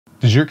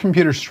Does your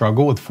computer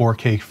struggle with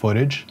 4K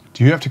footage?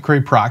 Do you have to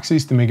create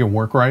proxies to make it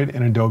work right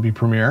in Adobe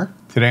Premiere?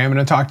 Today I'm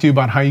going to talk to you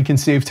about how you can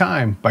save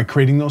time by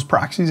creating those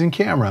proxies in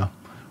Camera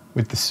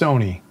with the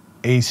Sony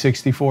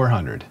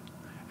a6400.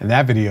 And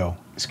that video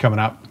is coming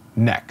up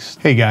next.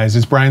 Hey guys,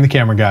 it's Brian the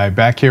Camera Guy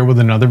back here with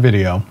another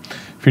video.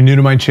 If you're new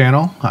to my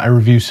channel, I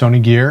review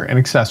Sony gear and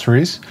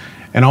accessories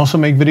and also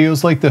make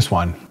videos like this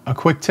one, a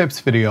quick tips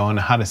video on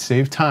how to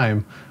save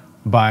time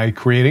by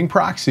creating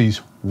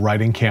proxies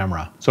right in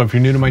Camera. So if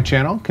you're new to my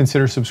channel,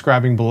 consider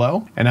subscribing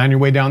below. And on your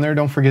way down there,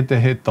 don't forget to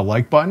hit the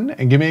like button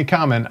and give me a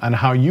comment on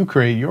how you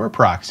create your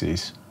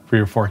proxies for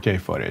your 4K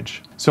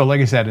footage. So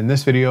like I said, in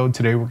this video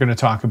today, we're gonna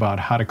talk about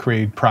how to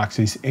create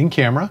proxies in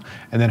Camera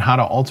and then how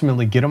to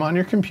ultimately get them on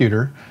your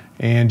computer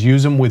and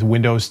use them with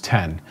Windows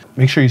 10.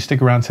 Make sure you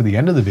stick around to the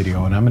end of the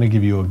video and I'm gonna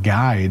give you a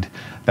guide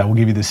that will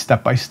give you the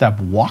step-by-step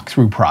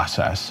walkthrough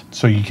process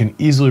so you can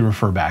easily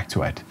refer back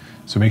to it.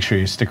 So make sure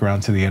you stick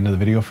around to the end of the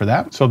video for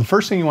that. So the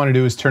first thing you want to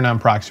do is turn on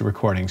proxy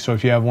recording. So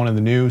if you have one of the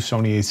new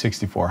Sony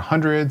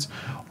a6400s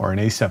or an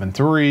a7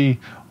 III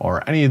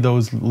or any of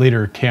those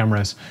later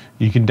cameras,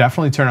 you can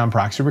definitely turn on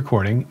proxy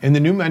recording. In the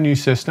new menu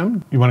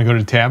system, you want to go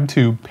to tab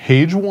 2,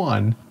 page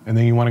 1, and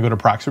then you want to go to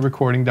proxy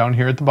recording down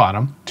here at the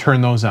bottom, turn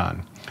those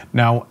on.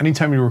 Now,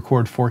 anytime you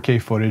record 4K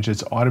footage,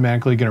 it's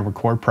automatically going to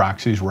record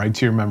proxies right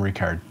to your memory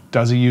card.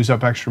 Does it use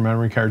up extra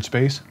memory card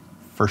space?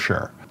 For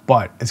sure.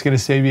 But it's going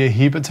to save you a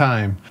heap of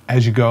time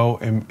as you go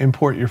and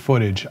import your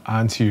footage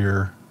onto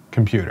your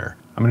computer.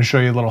 I'm going to show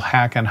you a little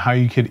hack on how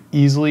you could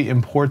easily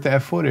import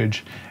that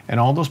footage and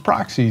all those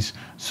proxies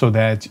so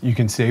that you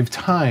can save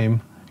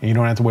time and you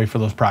don't have to wait for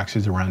those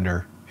proxies to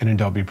render in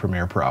Adobe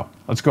Premiere Pro.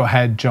 Let's go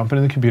ahead, jump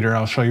into the computer.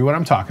 I'll show you what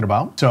I'm talking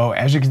about. So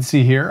as you can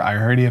see here, I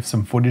already have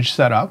some footage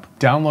set up,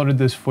 downloaded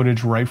this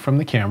footage right from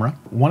the camera.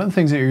 One of the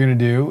things that you're gonna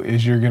do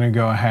is you're gonna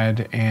go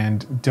ahead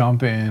and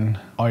dump in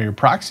all your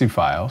proxy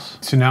files.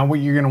 So now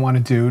what you're gonna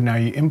wanna do, now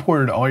you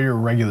imported all your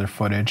regular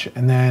footage,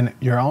 and then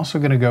you're also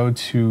gonna go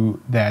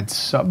to that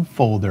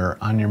subfolder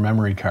on your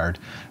memory card.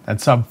 That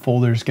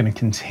subfolder is gonna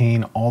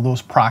contain all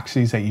those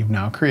proxies that you've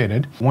now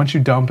created. Once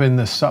you dump in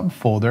the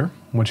subfolder,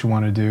 what you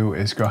want to do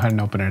is go ahead and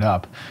open it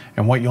up.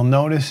 And what you'll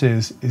notice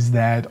is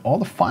that all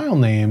the file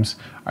names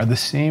are the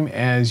same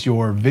as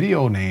your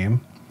video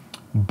name,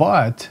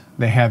 but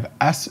they have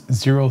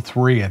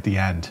S03 at the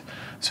end.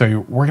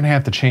 So we're going to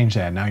have to change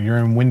that. Now you're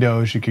in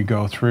Windows, you could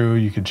go through,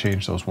 you could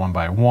change those one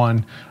by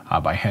one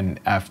by hitting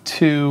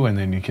F2, and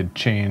then you could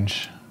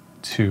change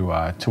to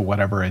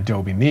whatever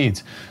Adobe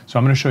needs. So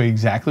I'm going to show you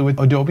exactly what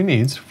Adobe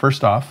needs.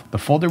 First off, the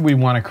folder we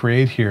want to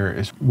create here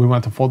is we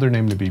want the folder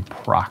name to be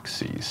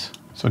Proxies.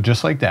 So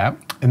just like that.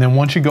 And then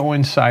once you go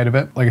inside of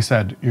it, like I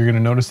said, you're going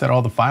to notice that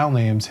all the file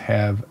names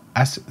have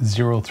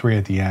S03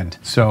 at the end.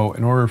 So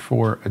in order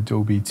for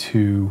Adobe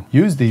to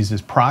use these as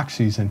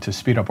proxies and to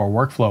speed up our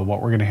workflow, what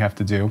we're going to have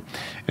to do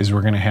is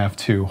we're going to have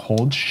to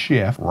hold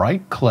Shift,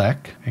 right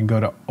click, and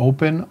go to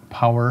Open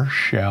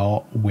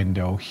PowerShell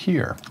window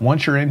here.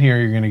 Once you're in here,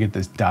 you're going to get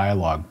this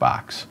dialog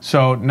box.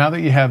 So now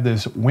that you have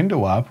this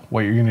window up,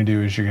 what you're going to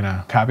do is you're going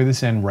to copy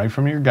this in right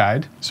from your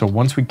guide. So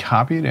once we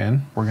copy it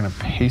in, we're going to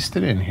paste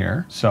it in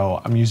here.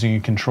 So I'm using a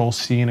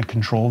Control-C and a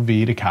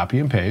Control-V to copy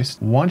and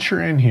paste. Once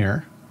you're in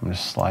here, I'm going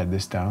to slide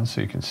this down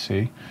so you can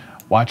see.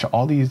 Watch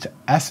all these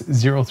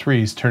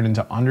S03s turn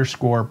into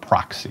underscore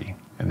proxy.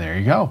 And there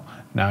you go.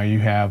 Now you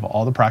have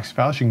all the proxy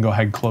files. You can go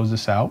ahead and close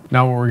this out.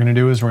 Now what we're going to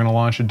do is we're going to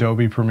launch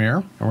Adobe Premiere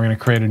and we're going to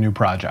create a new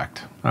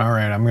project. All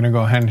right, I'm going to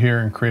go ahead here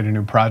and create a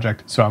new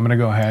project. So I'm going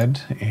to go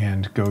ahead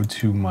and go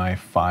to my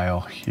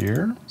file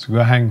here. So go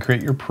ahead and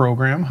create your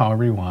program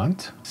however you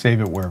want.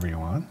 Save it wherever you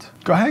want.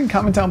 Go ahead and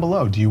comment down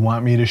below. Do you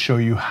want me to show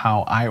you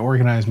how I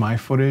organize my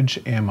footage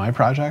and my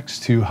projects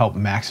to help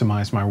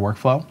maximize my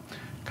workflow?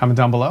 Comment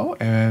down below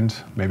and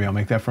maybe I'll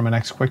make that for my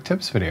next quick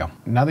tips video.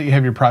 Now that you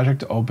have your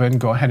project open,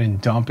 go ahead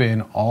and dump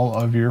in all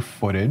of your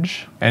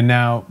footage. And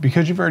now,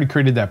 because you've already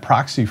created that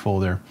proxy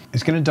folder,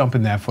 it's gonna dump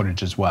in that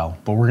footage as well.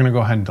 But we're gonna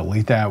go ahead and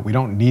delete that. We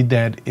don't need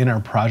that in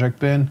our project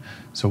bin,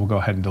 so we'll go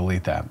ahead and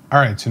delete that. All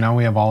right, so now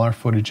we have all our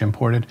footage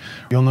imported.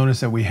 You'll notice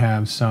that we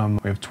have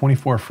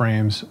 24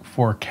 frames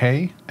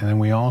 4K, and then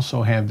we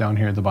also have down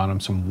here at the bottom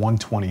some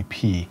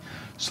 120p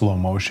slow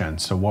motion.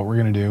 So what we're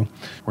gonna do,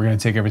 we're gonna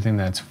take everything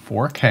that's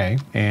 4K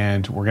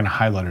and we're gonna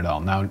highlight it all.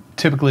 Now,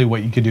 typically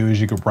what you could do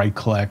is you could right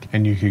click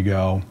and you could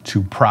go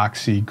to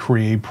proxy,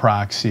 create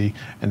proxy,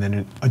 and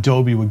then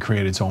Adobe would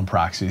create its own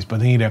proxies, but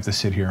then you'd have to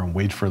sit here and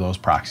wait for those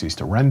proxies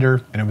to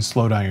render and it would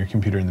slow down your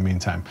computer in the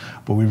meantime.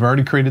 But we've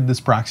already created this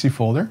proxy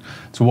folder.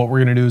 So what we're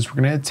gonna do is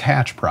we're gonna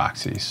attach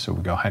proxies. So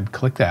we go ahead and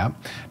click that.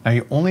 Now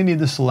you only need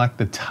to select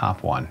the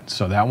top one.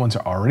 So that one's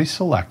already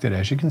selected,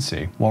 as you can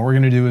see. What we're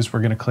gonna do is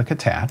we're gonna click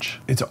attach.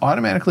 It's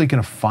automatically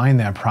going to find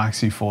that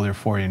proxy folder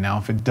for you. Now,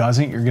 if it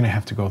doesn't, you're going to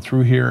have to go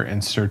through here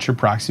and search your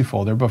proxy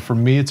folder. But for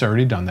me, it's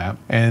already done that.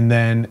 And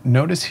then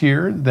notice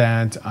here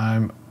that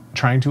I'm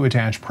trying to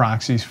attach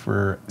proxies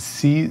for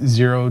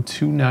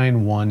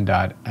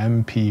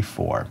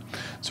C0291.mp4.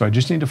 So I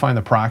just need to find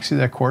the proxy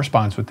that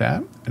corresponds with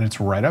that, and it's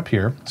right up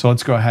here. So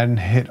let's go ahead and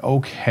hit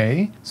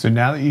OK. So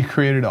now that you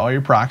created all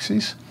your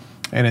proxies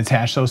and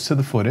attach those to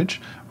the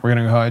footage, we're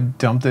gonna go ahead,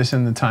 dump this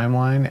in the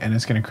timeline, and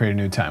it's gonna create a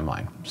new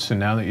timeline. So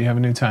now that you have a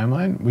new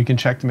timeline, we can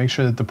check to make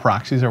sure that the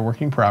proxies are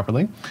working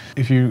properly.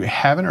 If you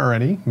haven't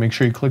already, make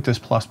sure you click this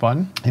plus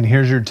button, and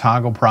here's your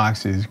toggle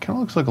proxies. It kind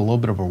of looks like a little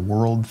bit of a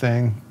world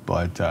thing,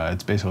 but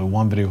it's basically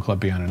one video clip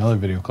beyond another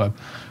video clip.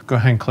 Go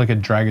ahead and click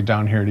it, drag it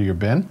down here to your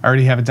bin. I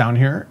already have it down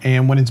here,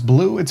 and when it's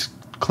blue, it's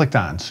clicked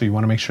on, so you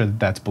wanna make sure that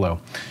that's blue.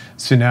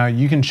 So now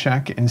you can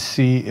check and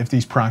see if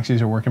these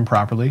proxies are working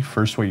properly.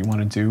 First, what you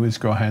wanna do is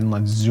go ahead and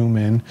let's zoom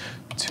in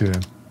to,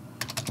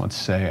 let's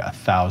say,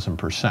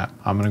 1000%.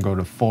 I'm gonna go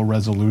to full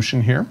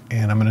resolution here,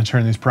 and I'm gonna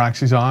turn these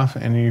proxies off,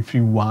 and if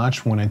you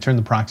watch, when I turn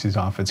the proxies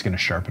off, it's gonna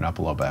sharpen up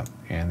a little bit.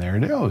 And there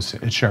it goes,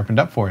 it's sharpened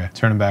up for you.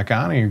 Turn them back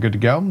on and you're good to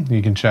go.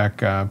 You can check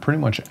pretty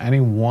much any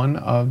one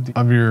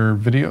of your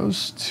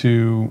videos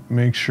to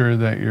make sure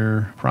that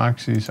your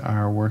proxies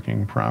are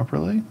working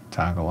properly.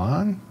 Toggle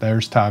on,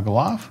 there's toggle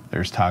off,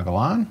 there's toggle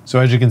on. So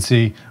as you can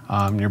see,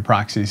 your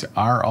proxies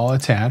are all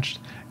attached,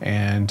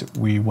 and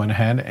we went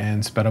ahead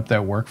and sped up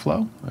that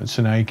workflow.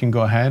 So now you can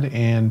go ahead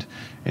and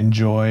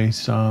enjoy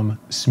some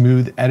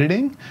smooth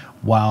editing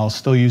while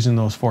still using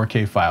those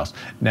 4K files.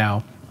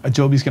 Now,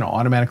 Adobe's gonna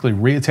automatically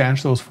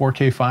reattach those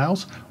 4K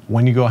files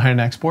when you go ahead and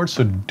export,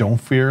 so don't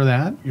fear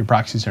that. Your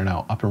proxies are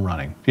now up and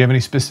running. If you have any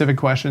specific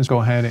questions,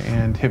 go ahead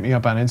and hit me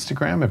up on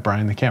Instagram at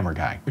Brian the Camera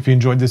Guy. If you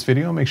enjoyed this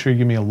video, make sure you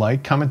give me a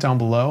like, comment down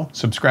below,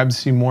 subscribe to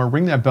see more,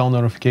 ring that bell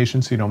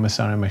notification so you don't miss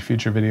out on my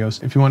future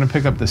videos. If you wanna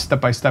pick up the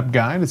step-by-step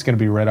guide, it's gonna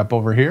be right up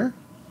over here.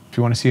 If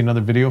you wanna see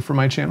another video from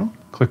my channel,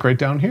 click right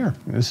down here.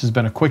 This has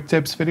been a quick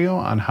tips video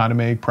on how to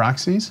make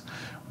proxies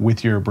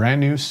with your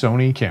brand new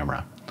Sony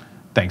camera.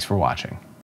 Thanks for watching.